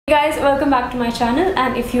Guys, welcome back to my channel,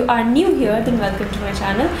 and if you are new here then welcome to my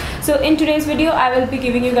channel. So in today's video I will be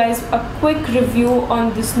giving you guys a quick review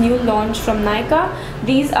on this new launch from Nykaa.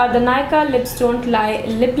 These are the Nykaa Lips Don't Lie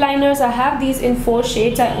lip liners. I have these in 4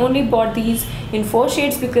 shades. I only bought these in 4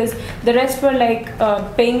 shades because the rest were like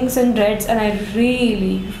pinks and reds, and I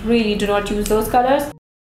really do not use those colors.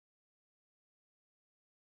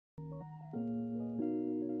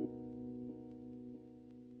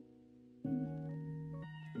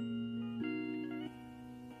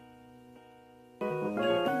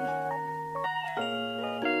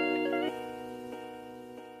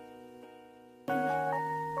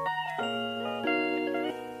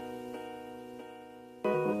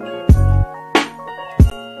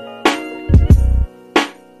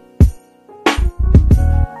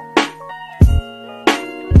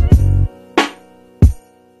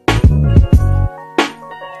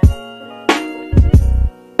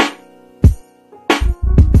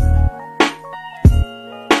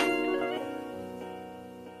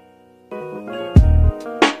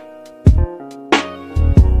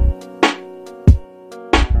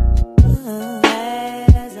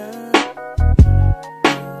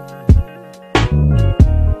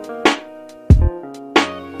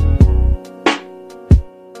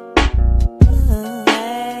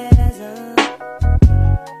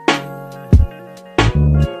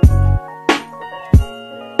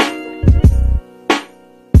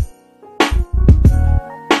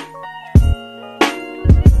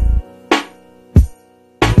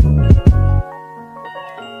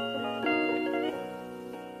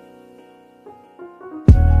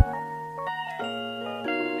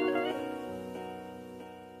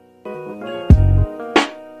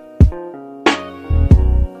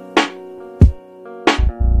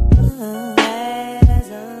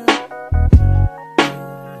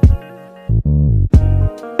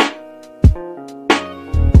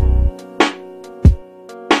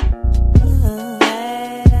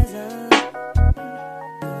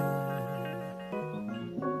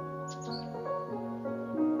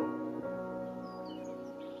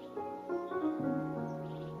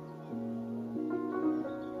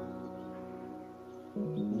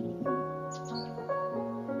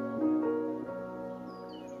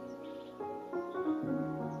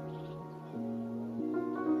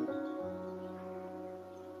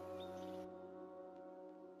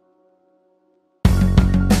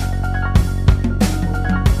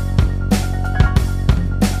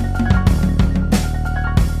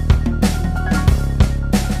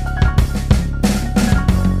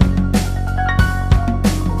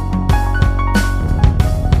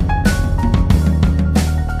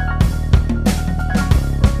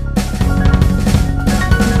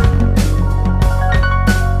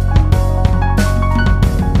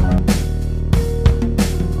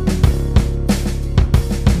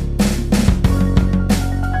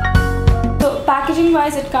 Packaging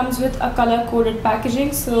wise, it comes with a color coded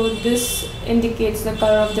packaging. So this indicates the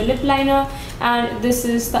color of the lip liner, and this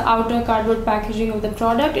is the outer cardboard packaging of the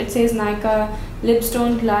product. It says Nykaa Lips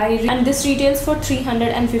Don't Lie, and this retails for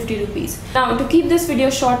 350 rupees. Now, to keep this video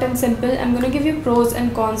short and simple, I'm going to give you pros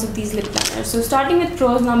and cons of these lip liners. So starting with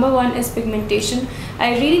pros, number 1 is pigmentation.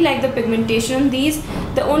 I really like the pigmentation on these.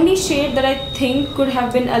 The only shade that I think could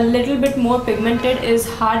have been a little bit more pigmented is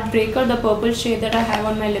Heartbreaker, the purple shade that I have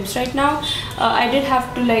on my lips right now. I did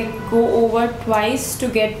have to like go over twice to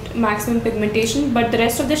get maximum pigmentation, but the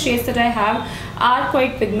rest of the shades that I have are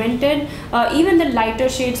quite pigmented. Even the lighter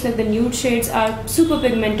shades like the nude shades are super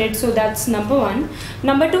pigmented, so that's number 1.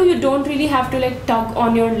 Number 2, you don't really have to like tug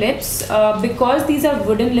on your lips because these are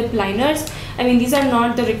wooden lip liners. I mean, these are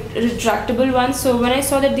not the retractable ones, so when I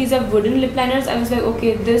saw that these are wooden lip liners, I was like,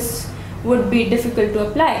 okay, this would be difficult to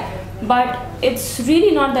apply, but it's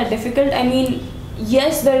really not that difficult. I mean,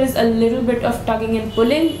 yes, there is a little bit of tugging and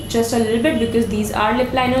pulling, just a little bit, because these are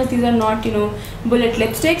lip liners. These are not, you know, bullet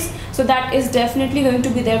lipsticks, so that is definitely going to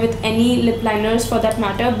be there with any lip liners for that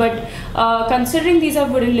matter. But considering these are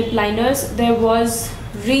wooden lip liners, there was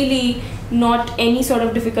really not any sort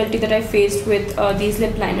of difficulty that I faced with these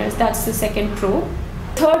lip liners. That's the second pro.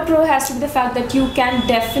 Third pro has to be the fact that you can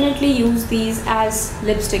definitely use these as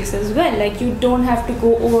lipsticks as well. Like, you don't have to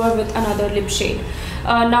go over with another lip shade.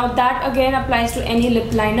 Now that again applies to any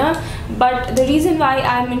lip liner, but the reason why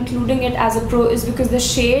I'm including it as a pro is because the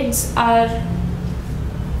shades are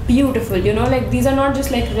beautiful, you know, like these are not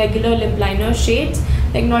just like regular lip liner shades,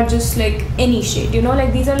 like not just like any shade, you know,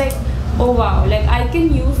 like these are like, oh wow, like I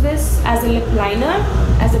can use this as a lip liner,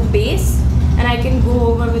 as a base, and I can go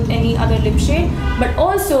over with any other lip shade, but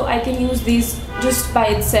also I can use these just by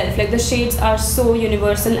itself. Like the shades are so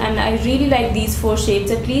universal and I really like these 4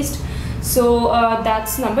 shades at least. So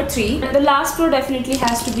that's number 3. And the last pro definitely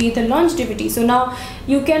has to be the longevity. So now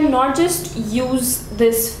you can not just use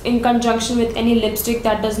this in conjunction with any lipstick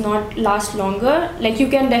that does not last longer. Like, you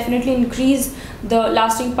can definitely increase the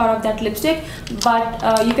lasting power of that lipstick,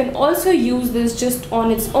 but you can also use this just on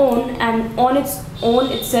its own, and on its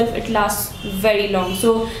own itself it lasts very long.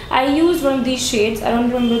 So I used one of these shades, I don't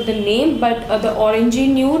remember the name, but the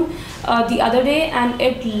orangey nude the other day, and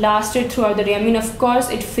it lasted throughout the day. I mean, of course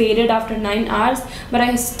it faded after 9 hours, but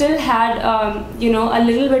I still had you know, a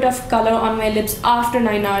little bit of color on my lips after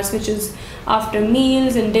 9 hours, which is after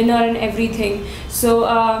meals and dinner and everything. So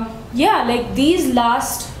yeah, like, these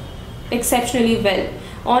last exceptionally well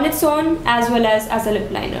on its own as well as a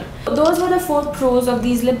lip liner. Those were the 4 pros of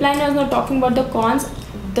these lip liners. Now talking about the cons,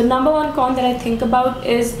 the number 1 con that I think about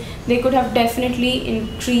is they could have definitely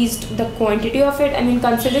increased the quantity of it. I mean,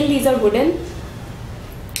 considering these are wooden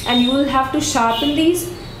and you will have to sharpen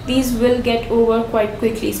these will get over quite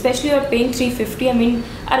quickly, especially you're paying $350. I mean,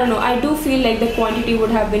 I don't know, I do feel like the quantity would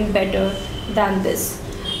have been better than this.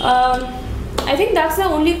 I think that's the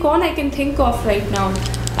only con I can think of right now.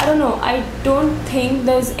 I don't know, I don't think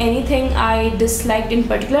there's anything I disliked in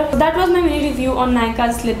particular. That was my mini review on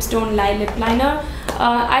Nykaa's Lips Don't Lie lip liner.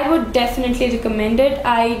 I would definitely recommend it.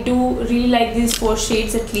 I do really like these 4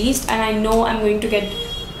 shades at least, and I know I'm going to get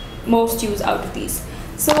most use out of these.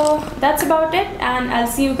 So that's about it, and I'll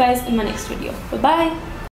see you guys in my next video. Bye bye.